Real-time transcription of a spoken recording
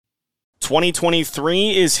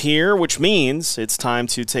2023 is here, which means it's time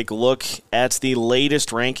to take a look at the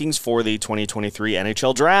latest rankings for the 2023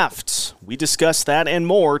 NHL Draft. We discuss that and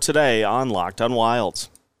more today on Locked on Wild.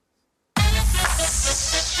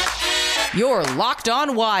 You're Locked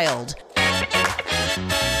on Wild,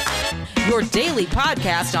 your daily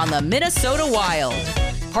podcast on the Minnesota Wild.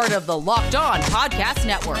 Part of the Locked On Podcast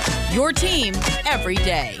Network, your team every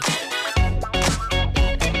day.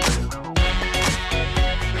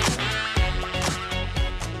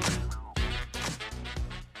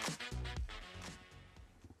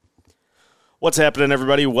 What's happening,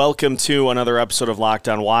 everybody? Welcome to another episode of Locked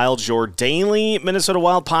on Wild, your daily Minnesota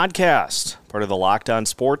Wild podcast, part of the Locked on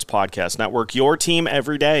Sports Podcast Network, your team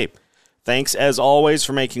every day. Thanks, as always,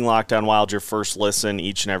 for making Locked on Wild your first listen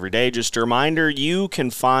each and every day. Just a reminder, you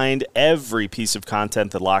can find every piece of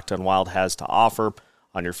content that Locked on Wild has to offer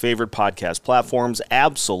on your favorite podcast platforms,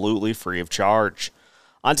 absolutely free of charge.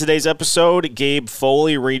 On today's episode, Gabe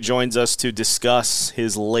Foley rejoins us to discuss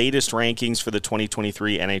his latest rankings for the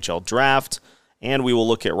 2023 NHL Draft, and we will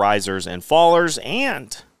look at risers and fallers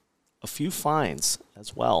and a few finds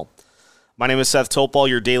as well. My name is Seth Topol,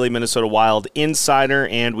 your daily Minnesota Wild insider,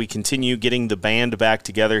 and we continue getting the band back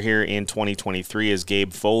together here in 2023 as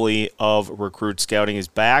Gabe Foley of Recruit Scouting is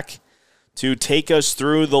back to take us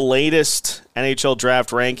through the latest NHL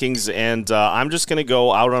Draft rankings. And I'm just going to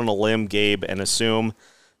go out on a limb, Gabe, and assume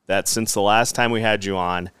that since the last time we had you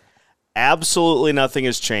on, absolutely nothing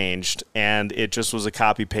has changed, and it just was a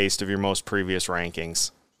copy-paste of your most previous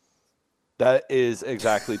rankings. That is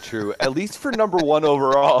exactly true. At least for number one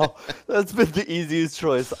overall, that's been the easiest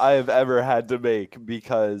choice I have ever had to make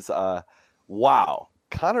because, wow,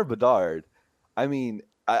 Connor Bedard. I mean,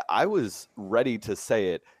 I was ready to say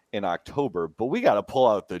it in October, but we got to pull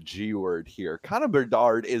out the G word here. Connor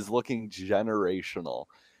Bedard is looking generational.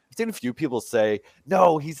 I've seen a few people say,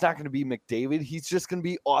 no, he's not going to be McDavid. He's just going to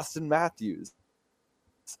be Austin Matthews.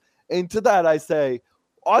 And to that, I say,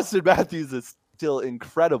 Austin Matthews is still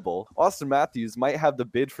incredible. Austin Matthews might have the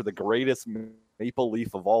bid for the greatest Maple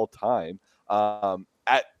Leaf of all time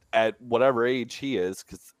at whatever age he is,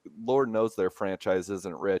 because Lord knows their franchise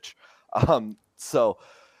isn't rich. So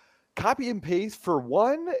copy and paste for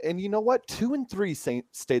one, and you know what? 2 and 3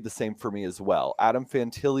 stayed the same for me as well. Adam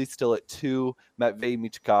Fantilli still at 2, Matvei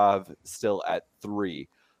Michkov still at 3.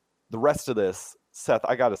 The rest of this, Seth,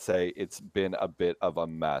 I gotta say, it's been a bit of a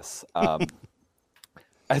mess.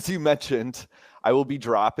 As you mentioned, I will be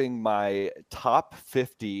dropping my top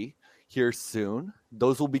 50 here soon.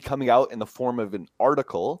 Those will be coming out in the form of an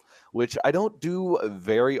article, which I don't do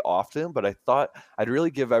very often, but I thought I'd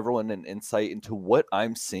really give everyone an insight into what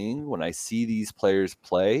I'm seeing when I see these players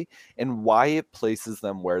play and why it places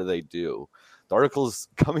them where they do. The article is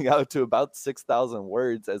coming out to about 6,000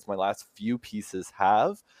 words, as my last few pieces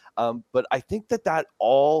have, but I think that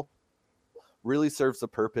all really serves the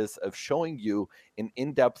purpose of showing you an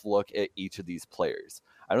in-depth look at each of these players.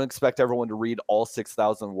 I don't expect everyone to read all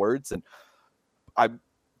 6,000 words, and I'm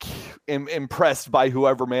impressed by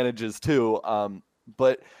whoever manages to,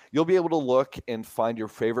 but you'll be able to look and find your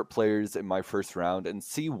favorite players in my first round and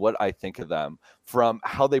see what I think of them, from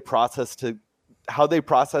how they process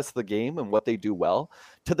the game and what they do well,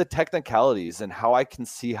 to the technicalities and how I can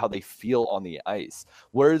see how they feel on the ice.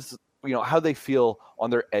 Whereas, how they feel on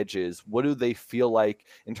their edges. What do they feel like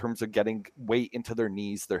in terms of getting weight into their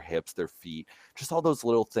knees, their hips, their feet, just all those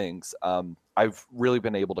little things. I've really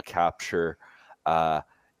been able to capture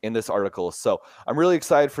in this article. So I'm really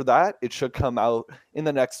excited for that. It should come out in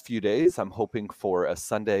the next few days. I'm hoping for a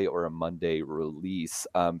Sunday or a Monday release,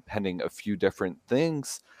 pending a few different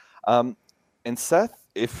things. And Seth,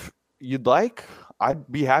 if you'd like,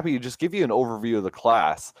 I'd be happy to just give you an overview of the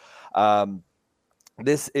class.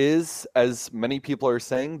 This is, as many people are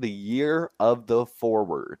saying, the year of the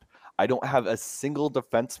forward. I don't have a single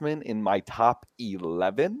defenseman in my top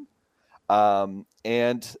 11.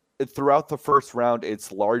 And throughout the first round,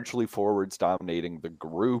 it's largely forwards dominating the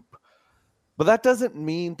group. But that doesn't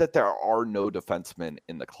mean that there are no defensemen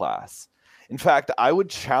in the class. In fact, I would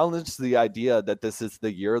challenge the idea that this is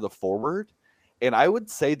the year of the forward. And I would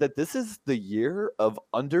say that this is the year of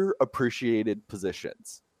underappreciated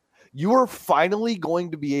positions. You are finally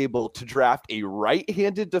going to be able to draft a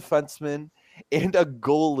right-handed defenseman and a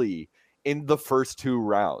goalie in the first 2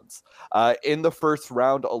 rounds. In the first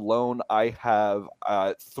round alone, I have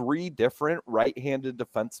 3 different right-handed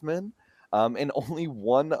defensemen and only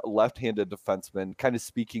 1 left-handed defenseman, kind of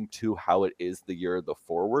speaking to how it is the year of the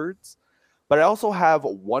forwards. But I also have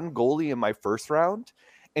 1 goalie in my first round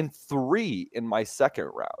and 3 in my second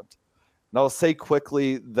round. And I'll say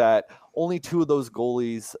quickly that only 2 of those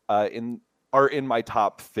goalies in are in my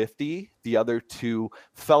top 50. The other two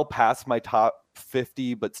fell past my top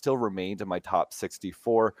 50, but still remained in my top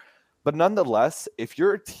 64. But nonetheless, if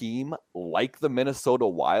you're a team like the Minnesota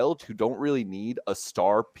Wild who don't really need a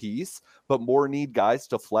star piece, but more need guys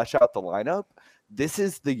to flesh out the lineup, this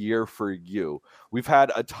is the year for you. We've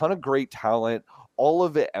had a ton of great talent, all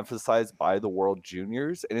of it emphasized by the World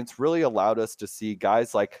Juniors, and it's really allowed us to see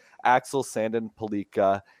guys like Axel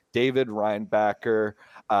Sandin-Pellikka, David Reinbacher,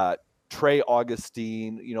 Trey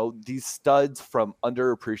Augustine, these studs from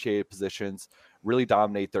underappreciated positions really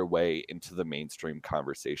dominate their way into the mainstream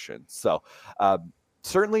conversation. So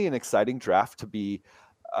certainly an exciting draft to be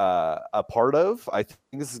a part of. I think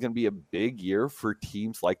this is going to be a big year for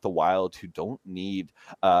teams like the Wild who don't need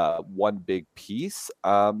one big piece.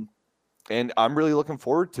 And I'm really looking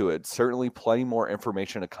forward to it. Certainly plenty more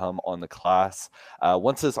information to come on the class.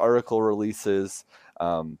 Once this article releases,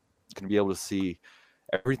 going to be able to see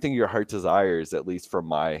everything your heart desires, at least from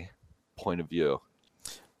my point of view.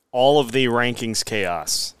 All of the rankings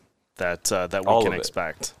chaos that we can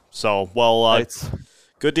expect. So, well, it's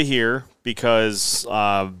good to hear, because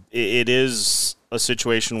it is a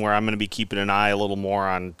situation where I'm going to be keeping an eye a little more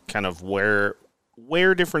on kind of where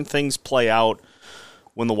different things play out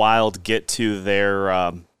when the Wild get to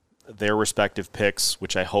their respective picks,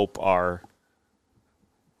 which I hope are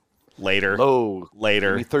later.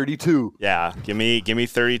 Give me 32. Yeah, give me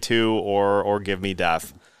 32 or give me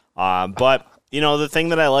death. But the thing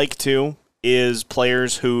that I like too is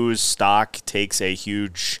players whose stock takes a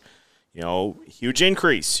huge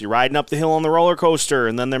increase. You're riding up the hill on the roller coaster,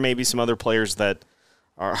 and then there may be some other players that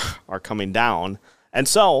are coming down. And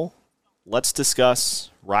so let's discuss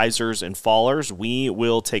risers and fallers. We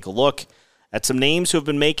will take a look at some names who have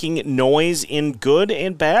been making noise in good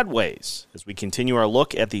and bad ways as we continue our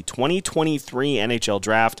look at the 2023 NHL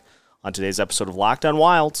Draft on today's episode of Locked On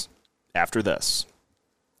Wild after this.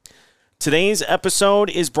 Today's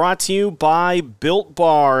episode is brought to you by Built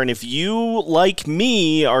Bar, and if you, like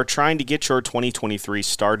me, are trying to get your 2023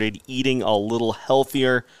 started eating a little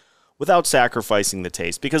healthier without sacrificing the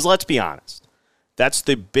taste, because let's be honest, that's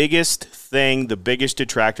the biggest thing, the biggest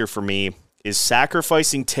detractor for me, is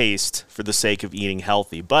sacrificing taste for the sake of eating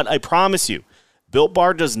healthy. But I promise you, Built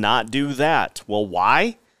Bar does not do that. Well,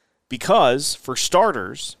 why? Because, for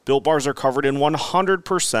starters, Built Bars are covered in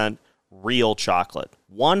 100% real chocolate.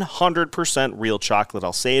 100% real chocolate.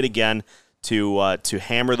 I'll say it again to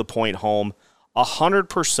hammer the point home.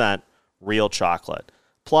 100% real chocolate.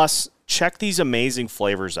 Plus, check these amazing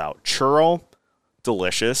flavors out. Churro,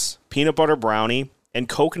 delicious. Peanut butter brownie, and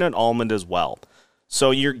coconut almond as well.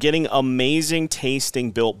 So you're getting amazing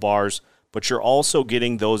tasting Built Bars, but you're also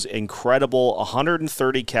getting those incredible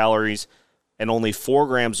 130 calories and only 4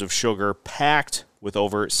 grams of sugar, packed with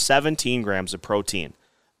over 17 grams of protein.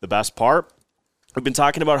 The best part? We've been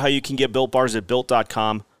talking about how you can get Built Bars at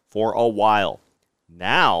Built.com for a while.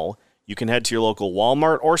 Now, you can head to your local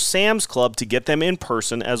Walmart or Sam's Club to get them in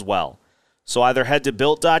person as well. So either head to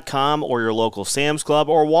Built.com or your local Sam's Club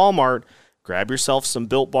or Walmart, grab yourself some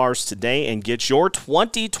Built Bars today and get your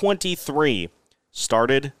 2023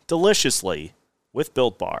 started deliciously with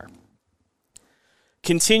Built Bar.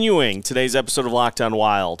 Continuing today's episode of Locked On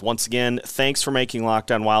Wild. Once again, thanks for making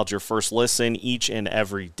Locked On Wild your first listen each and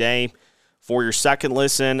every day. For your second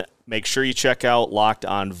listen, make sure you check out Locked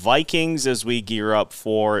On Vikings as we gear up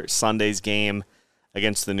for Sunday's game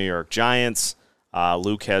against the New York Giants.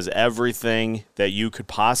 Luke has everything that you could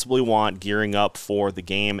possibly want gearing up for the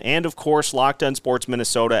game. And, of course, Locked On Sports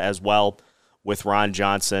Minnesota as well with Ron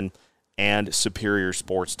Johnson and Superior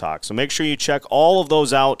Sports Talk. So make sure you check all of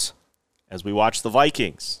those out as we watch the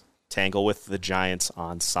Vikings tangle with the Giants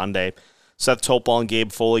on Sunday. Seth Topol and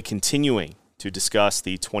Gabe Foley continuing to discuss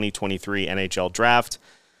the 2023 NHL Draft.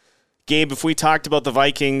 Gabe, if we talked about the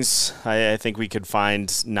Vikings, I think we could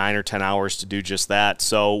find 9 or 10 hours to do just that.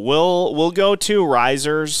 So we'll go to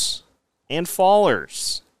risers and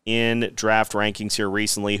fallers in draft rankings here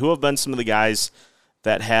recently. Who have been some of the guys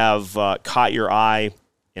that have caught your eye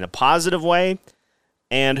in a positive way?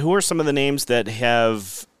 And who are some of the names that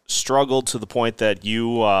have struggled to the point that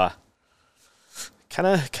you kind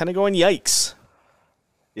of going yikes?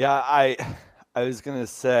 Yeah, I was going to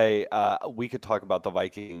say we could talk about the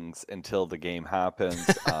Vikings until the game happens.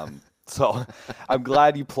 So I'm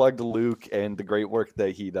glad you plugged Luke and the great work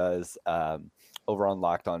that he does over on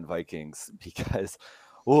Locked On Vikings, because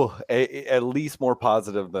at least more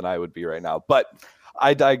positive than I would be right now. But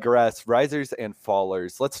I digress. Risers and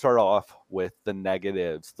fallers. Let's start off with the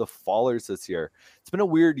negatives. The fallers this year. It's been a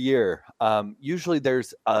weird year. Usually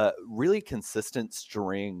there's a really consistent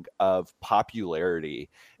string of popularity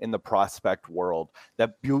in the prospect world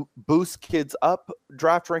that boosts kids up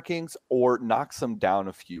draft rankings or knocks them down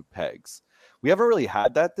a few pegs. We haven't really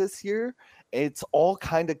had that this year. It's all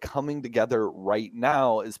kind of coming together right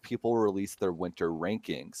now as people release their winter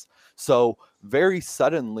rankings. So very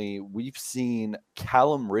suddenly, we've seen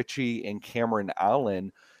Callum Ritchie and Cameron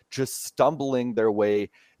Allen just stumbling their way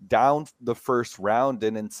down the first round,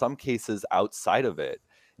 and in some cases outside of it.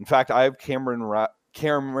 In fact, I have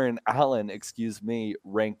Cameron Allen,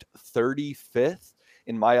 ranked 35th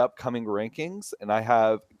in my upcoming rankings, and I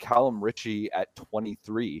have Callum Ritchie at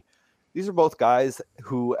 23. These are both guys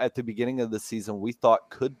who, at the beginning of the season, we thought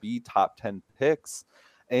could be top 10 picks.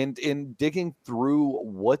 And in digging through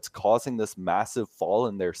what's causing this massive fall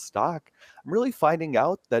in their stock, I'm really finding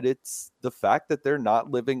out that it's the fact that they're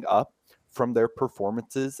not living up from their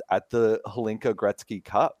performances at the Hlinka Gretzky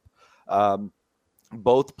Cup.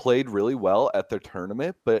 Both played really well at their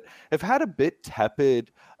tournament, but have had a bit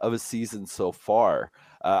tepid of a season so far.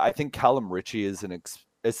 I think Callum Ritchie is an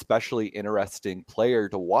especially interesting player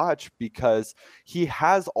to watch because he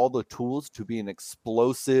has all the tools to be an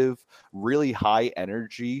explosive, really high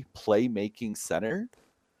energy playmaking center.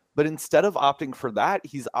 But instead of opting for that,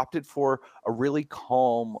 he's opted for a really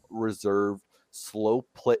calm, reserved, slow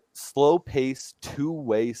pace,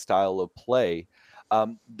 two-way style of play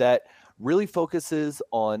that really focuses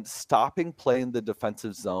on stopping play in the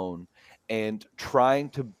defensive zone and trying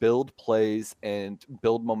to build plays and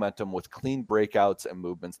build momentum with clean breakouts and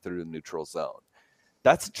movements through the neutral zone.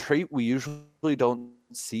 That's a trait we usually don't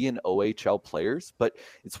see in OHL players, but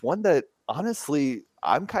it's one that honestly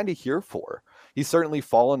I'm kind of here for. He's certainly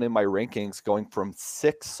fallen in my rankings, going from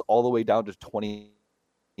 6 all the way down to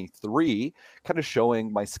 23, kind of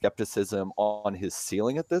showing my skepticism on his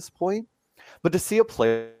ceiling at this point. But to see a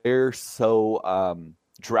player so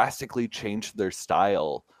drastically change their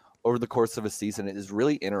style over the course of a season is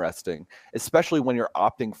really interesting, especially when you're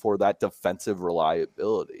opting for that defensive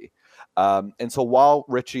reliability. And so while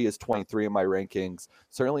Ritchie is 23 in my rankings,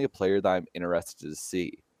 certainly a player that I'm interested to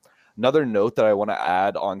see. Another note that I want to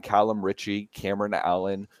add on Callum Ritchie, Cameron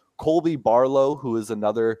Allen, Colby Barlow, who is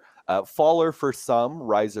another faller for some,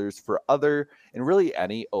 risers for other, and really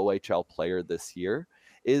any OHL player this year,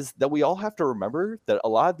 is that we all have to remember that a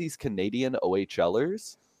lot of these Canadian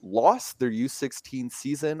OHLers lost their U16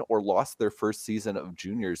 season or lost their first season of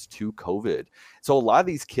juniors to COVID. So a lot of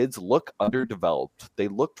these kids look underdeveloped. They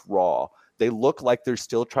looked raw. They look like they're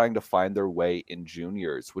still trying to find their way in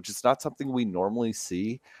juniors, which is not something we normally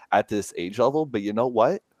see at this age level. But you know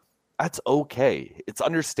what? That's okay. It's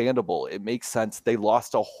understandable. It makes sense. They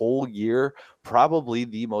lost a whole year, probably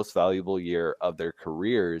the most valuable year of their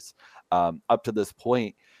careers up to this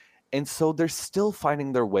point. And so they're still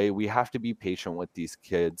finding their way. We have to be patient with these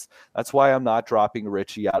kids. That's why I'm not dropping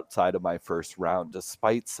Ritchie outside of my first round,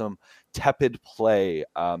 despite some tepid play.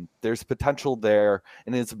 There's potential there,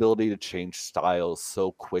 and his ability to change styles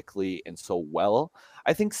so quickly and so well,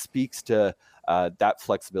 I think speaks to that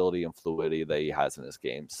flexibility and fluidity that he has in his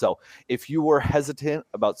game. So if you were hesitant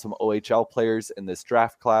about some OHL players in this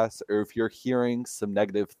draft class, or if you're hearing some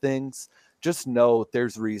negative things, just know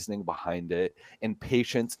there's reasoning behind it, and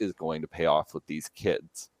patience is going to pay off with these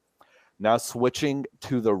kids. Now, switching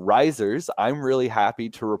to the risers, I'm really happy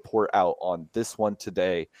to report out on this one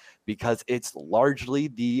today because it's largely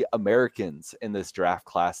the Americans in this draft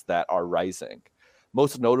class that are rising.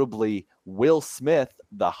 Most notably, Will Smith,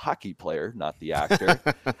 the hockey player, not the actor,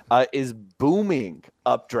 is booming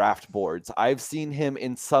up draft boards. I've seen him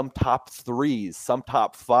in some top 3s, some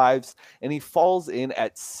top 5s, and he falls in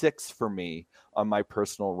at 6 for me on my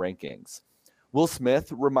personal rankings. Will Smith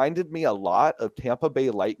reminded me a lot of Tampa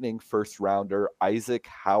Bay Lightning first rounder Isaac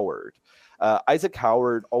Howard. Isaac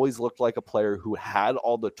Howard always looked like a player who had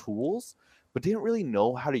all the tools, but didn't really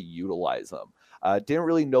know how to utilize them. Didn't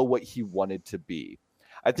really know what he wanted to be.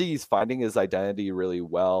 I think he's finding his identity really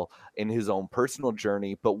well in his own personal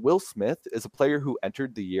journey, but Will Smith is a player who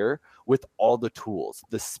entered the year with all the tools,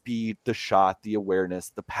 the speed, the shot, the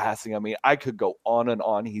awareness, the passing. I mean, I could go on and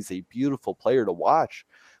on. He's a beautiful player to watch,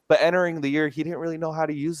 but entering the year, he didn't really know how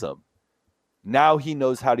to use them. Now he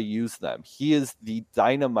knows how to use them. He is the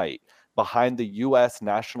dynamite behind the U.S.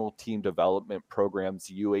 National Team Development Program's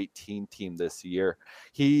U18 team this year.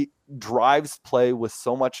 He drives play with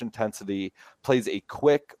so much intensity, plays a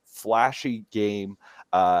quick, flashy game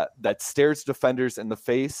that stares defenders in the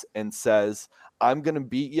face and says, I'm going to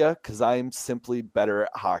beat you because I'm simply better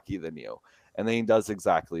at hockey than you. And then he does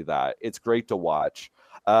exactly that. It's great to watch.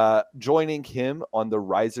 Joining him on the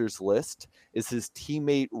risers list is his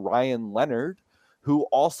teammate Ryan Leonard, who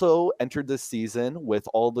also entered this season with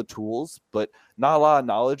all the tools, but not a lot of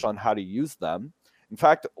knowledge on how to use them. In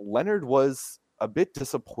fact, Leonard was a bit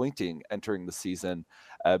disappointing entering the season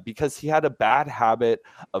because he had a bad habit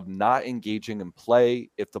of not engaging in play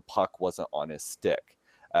if the puck wasn't on his stick.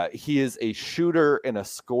 He is a shooter and a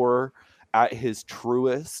scorer at his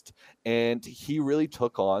truest, and he really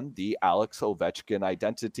took on the Alex Ovechkin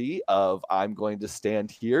identity of, I'm going to stand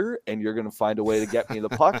here and you're going to find a way to get me the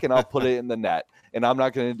puck and I'll put it in the net and I'm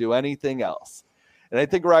not going to do anything else. And I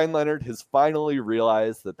think Ryan Leonard has finally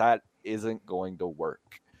realized that that isn't going to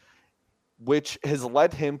work, which has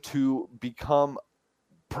led him to become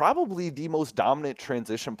probably the most dominant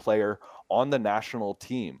transition player on the national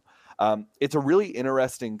team. It's a really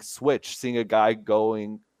interesting switch, seeing a guy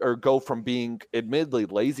go from being admittedly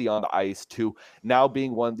lazy on the ice to now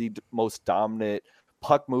being one of the most dominant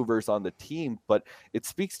puck movers on the team. But it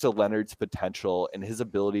speaks to Leonard's potential and his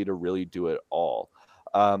ability to really do it all.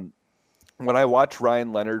 When I watch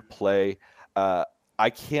Ryan Leonard play, I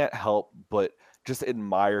can't help but just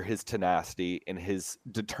admire his tenacity and his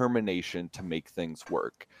determination to make things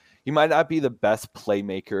work. He might not be the best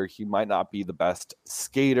playmaker. He might not be the best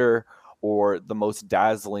skater or the most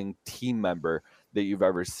dazzling team member that you've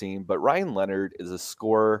ever seen. But Ryan Leonard is a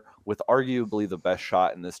scorer with arguably the best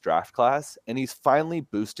shot in this draft class. And he's finally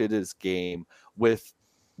boosted his game with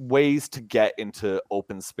ways to get into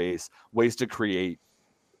open space, ways to create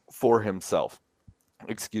for himself.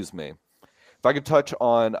 Excuse me. If I could touch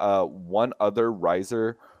on one other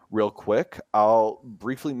riser real quick, I'll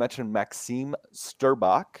briefly mention Maxim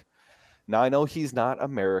Strbak. Now, I know he's not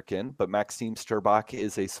American, but Maxim Strbak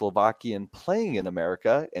is a Slovakian playing in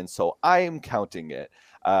America, and so I am counting it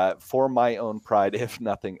for my own pride, if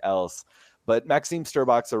nothing else. But Maxim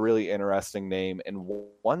Strbak's a really interesting name, and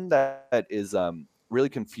one that is really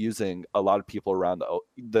confusing a lot of people around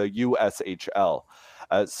the USHL.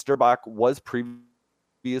 Strbak was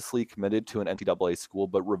previously committed to an NCAA school,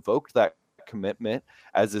 but revoked that commitment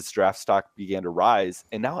as his draft stock began to rise,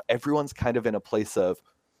 and now everyone's kind of in a place of,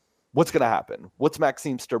 what's going to happen? What's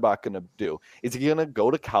Maxim Strbak going to do? Is he going to go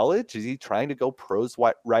to college? Is he trying to go pros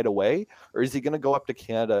right away? Or is he going to go up to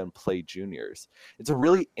Canada and play juniors? It's a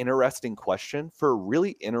really interesting question for a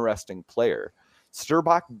really interesting player.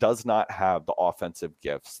 Strbak does not have the offensive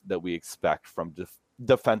gifts that we expect from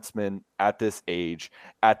defensemen at this age,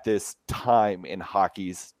 at this time in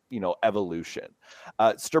hockey's evolution.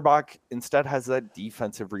 Strbak instead has that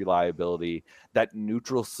defensive reliability, that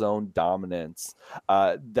neutral zone dominance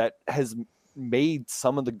that has made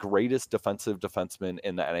some of the greatest defensive defensemen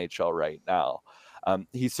in the NHL right now.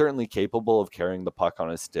 He's certainly capable of carrying the puck on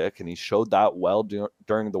his stick, and he showed that well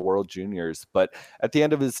during the World Juniors. But at the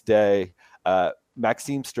end of his day,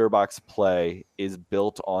 Maxim Strbak's play is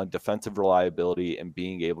built on defensive reliability and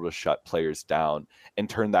being able to shut players down and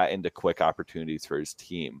turn that into quick opportunities for his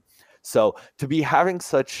team. So to be having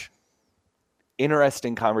such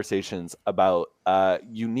interesting conversations about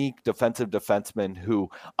unique defensive defensemen who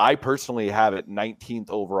I personally have at 19th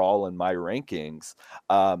overall in my rankings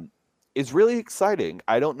is really exciting.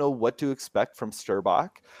 I don't know what to expect from Strbak.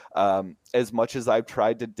 As much as I've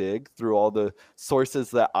tried to dig through all the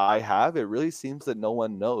sources that I have, it really seems that no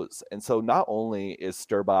one knows. And so not only is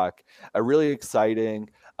Strbak a really exciting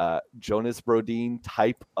Jonas Brodin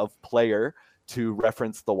type of player, to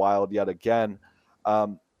reference the Wild yet again,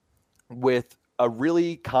 with a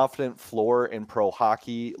really confident floor in pro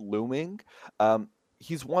hockey looming,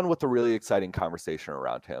 he's one with a really exciting conversation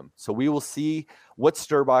around him. So we will see what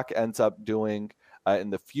Strbak ends up doing in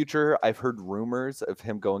the future. I've heard rumors of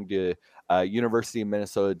him going to University of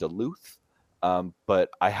Minnesota Duluth, but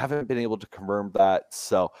I haven't been able to confirm that.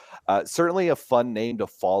 So certainly a fun name to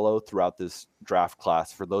follow throughout this draft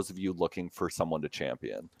class for those of you looking for someone to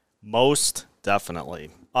champion. Most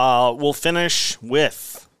definitely. We'll finish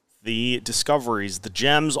with the discoveries, the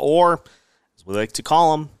gems, or as we like to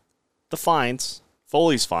call them, the finds.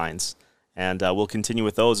 Foley's finds, and we'll continue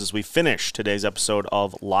with those as we finish today's episode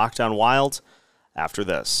of Locked On Wild after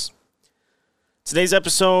this. Today's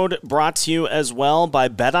episode brought to you as well by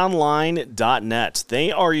BetOnline.net.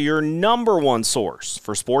 They are your number one source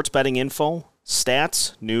for sports betting info,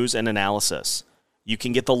 stats, news, and analysis. You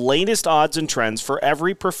can get the latest odds and trends for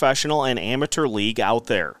every professional and amateur league out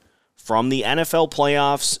there. From the NFL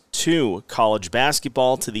playoffs to college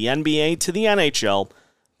basketball to the NBA to the NHL,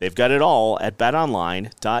 they've got it all at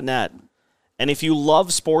betonline.net. And if you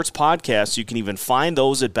love sports podcasts, you can even find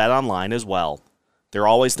those at BetOnline as well. They're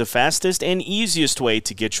always the fastest and easiest way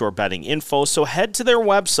to get your betting info, so head to their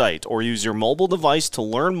website or use your mobile device to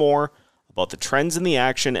learn more about the trends in the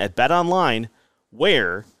action at BetOnline,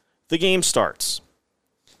 where the game starts.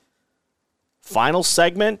 Final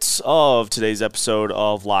segment of today's episode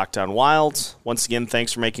of Locked On Wild. Once again,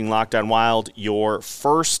 thanks for making Locked On Wild your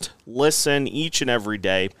first listen each and every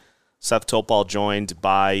day. Seth Topal joined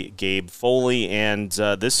by Gabe Foley, and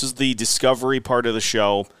this is the discovery part of the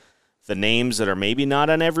show. The names that are maybe not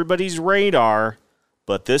on everybody's radar,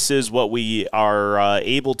 but this is what we are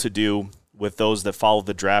able to do with those that follow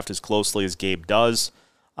the draft as closely as Gabe does,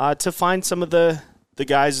 to find some of the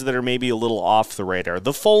guys that are maybe a little off the radar.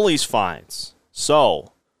 The Foley's finds.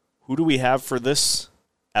 So, who do we have for this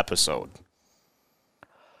episode?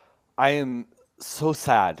 I am so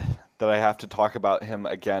sad that I have to talk about him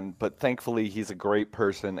again, but thankfully he's a great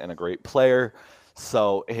person and a great player.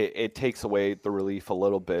 So it takes away the relief a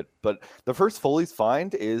little bit. But the first Foley's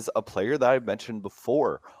find is a player that I've mentioned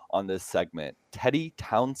before on this segment, Teddy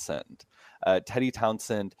Townsend. Teddy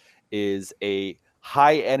Townsend is a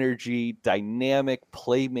high-energy, dynamic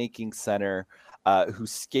playmaking center who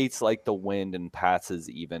skates like the wind and passes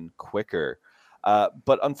even quicker.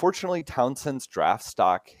 But unfortunately, Townsend's draft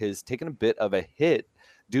stock has taken a bit of a hit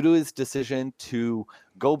due to his decision to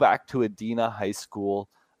go back to Adena High School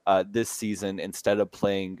this season instead of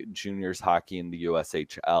playing juniors hockey in the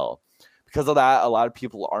USHL. Because of that, a lot of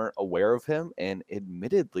people aren't aware of him, and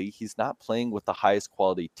admittedly, he's not playing with the highest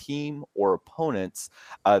quality team or opponents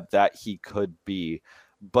that he could be.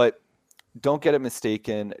 But don't get it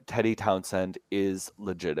mistaken, Teddy Townsend is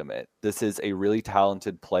legitimate. This is a really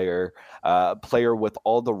talented player, player with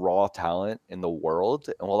all the raw talent in the world.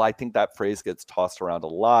 And while I think that phrase gets tossed around a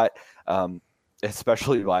lot,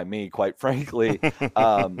 especially by me, quite frankly,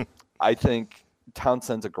 I think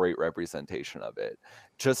Townsend's a great representation of it.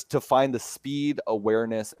 Just to find the speed,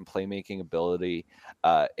 awareness, and playmaking ability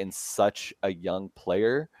in such a young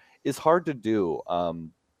player is hard to do.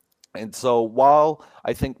 And so while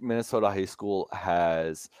I think Minnesota High School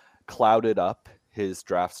has clouded up his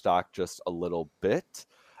draft stock just a little bit,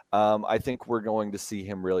 I think we're going to see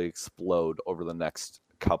him really explode over the next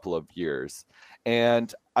couple of years.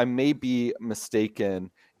 And I may be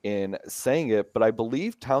mistaken in saying it, but I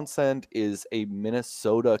believe Townsend is a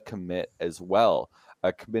Minnesota commit as well,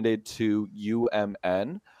 committed to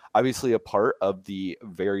UMN, obviously a part of the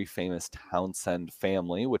very famous Townsend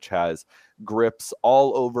family, which has grips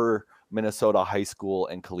all over Minnesota high school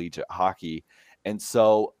and collegiate hockey. And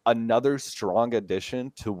so another strong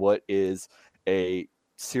addition to what is a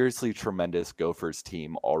seriously tremendous Gophers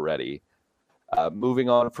team already. Moving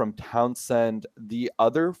on from Townsend, the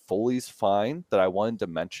other Foley's find that I wanted to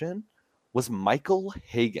mention was Michael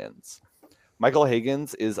Hagans. Michael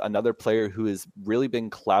Hagans is another player who has really been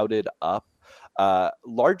clouded up,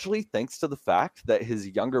 largely thanks to the fact that his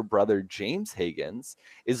younger brother, James Hagans,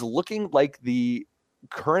 is looking like the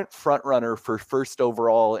current frontrunner for first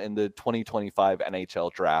overall in the 2025 NHL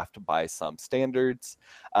draft by some standards.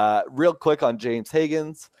 Real quick on James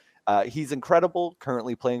Hagans. He's incredible,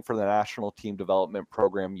 currently playing for the National Team Development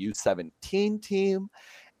Program U17 team.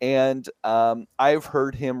 And I've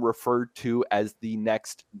heard him referred to as the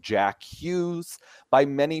next Jack Hughes by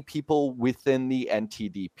many people within the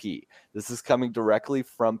NTDP. This is coming directly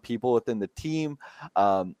from people within the team.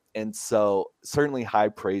 And so certainly high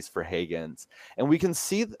praise for Hagans. And we can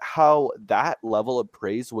see how that level of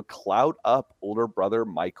praise would cloud up older brother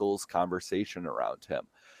Michael's conversation around him.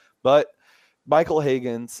 But Michael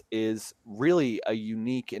Hagans is really a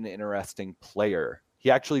unique and interesting player.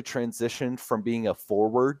 He actually transitioned from being a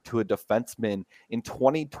forward to a defenseman in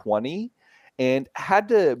 2020 and had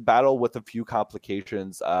to battle with a few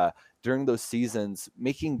complications during those seasons,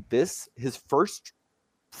 making this his first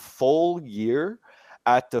full year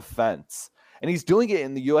at defense. And he's doing it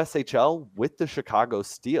in the USHL with the Chicago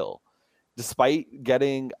Steel, despite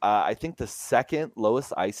getting, I think, the second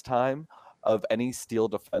lowest ice time of any Steel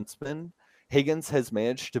defenseman. Hagans has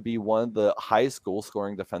managed to be one of the highest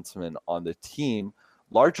goal-scoring defensemen on the team,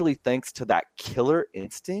 largely thanks to that killer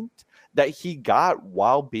instinct that he got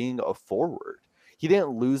while being a forward. He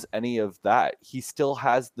didn't lose any of that. He still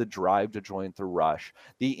has the drive to join the rush,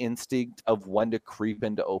 the instinct of when to creep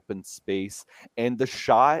into open space, and the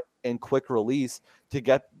shot and quick release to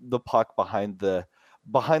get the puck behind the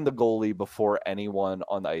goalie before anyone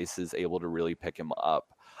on the ice is able to really pick him up.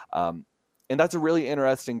 And that's a really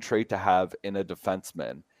interesting trait to have in a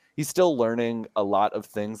defenseman. He's still learning a lot of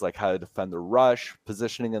things like how to defend the rush,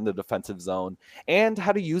 positioning in the defensive zone, and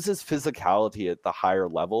how to use his physicality at the higher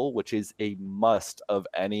level, which is a must of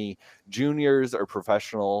any juniors or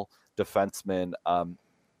professional defenseman.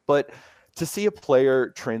 But to see a player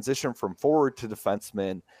transition from forward to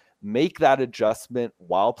defenseman, make that adjustment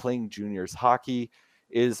while playing juniors hockey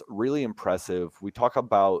is really impressive. We talk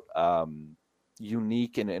about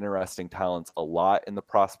unique and interesting talents a lot in the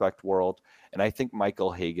prospect world, and I think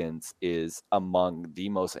Michael Higgins is among the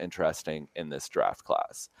most interesting in this draft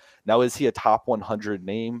class. Now, is he a top 100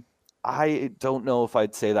 name? I don't know if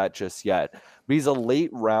I'd say that just yet, but he's a late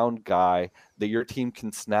round guy that your team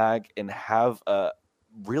can snag and have a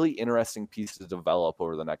really interesting piece to develop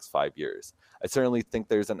over the next 5 years. I certainly think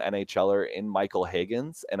there's an NHLer in Michael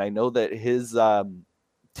Higgins, and I know that his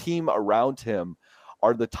team around him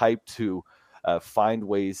are the type to find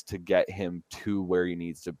ways to get him to where he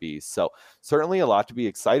needs to be. So certainly a lot to be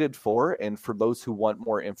excited for. And for those who want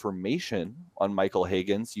more information on Michael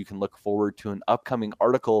Higgins, you can look forward to an upcoming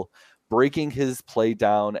article breaking his play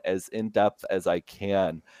down as in-depth as I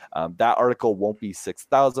can. That article won't be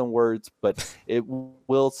 6,000 words, but it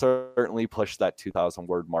will certainly push that 2,000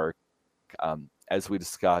 word mark as we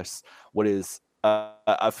discuss what is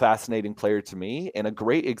a fascinating player to me and a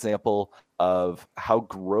great example of how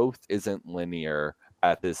growth isn't linear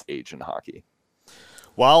at this age in hockey.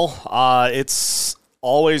 Well, it's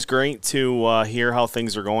always great to hear how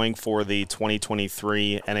things are going for the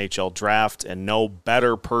 2023 NHL draft, and no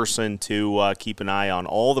better person to keep an eye on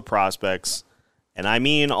all the prospects, and I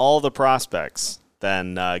mean all the prospects,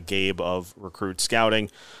 than Gabe of Recruit Scouting.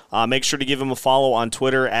 Make sure to give him a follow on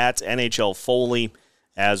Twitter at NHL Foley,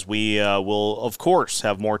 as we will, of course,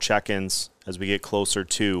 have more check-ins as we get closer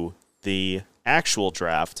to the actual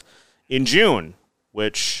draft in June,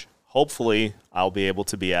 which hopefully I'll be able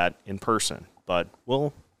to be at in person. But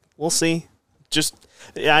we'll see.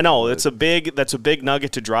 I know that's a big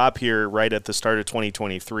nugget to drop here right at the start of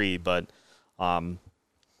 2023, but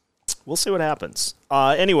we'll see what happens.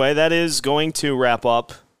 Anyway, that is going to wrap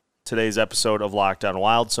up today's episode of Locked On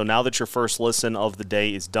Wild. So now that your first listen of the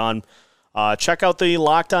day is done, check out the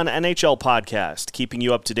Locked On NHL podcast, keeping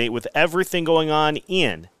you up to date with everything going on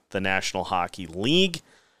in the National Hockey League.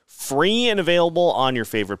 Free and available on your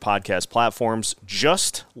favorite podcast platforms,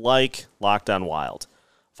 just like Locked On Wild.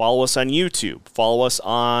 Follow us on YouTube. Follow us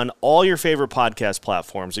on all your favorite podcast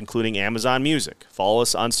platforms, including Amazon Music. Follow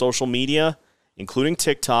us on social media, including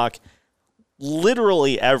TikTok,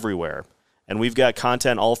 literally everywhere. And we've got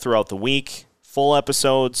content all throughout the week, full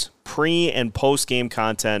episodes, pre- and post-game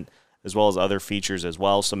content, as well as other features as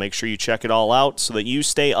well. So make sure you check it all out so that you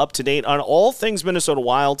stay up to date on all things Minnesota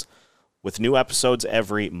Wild, with new episodes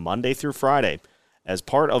every Monday through Friday as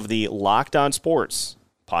part of the Locked On Sports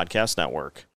Podcast Network.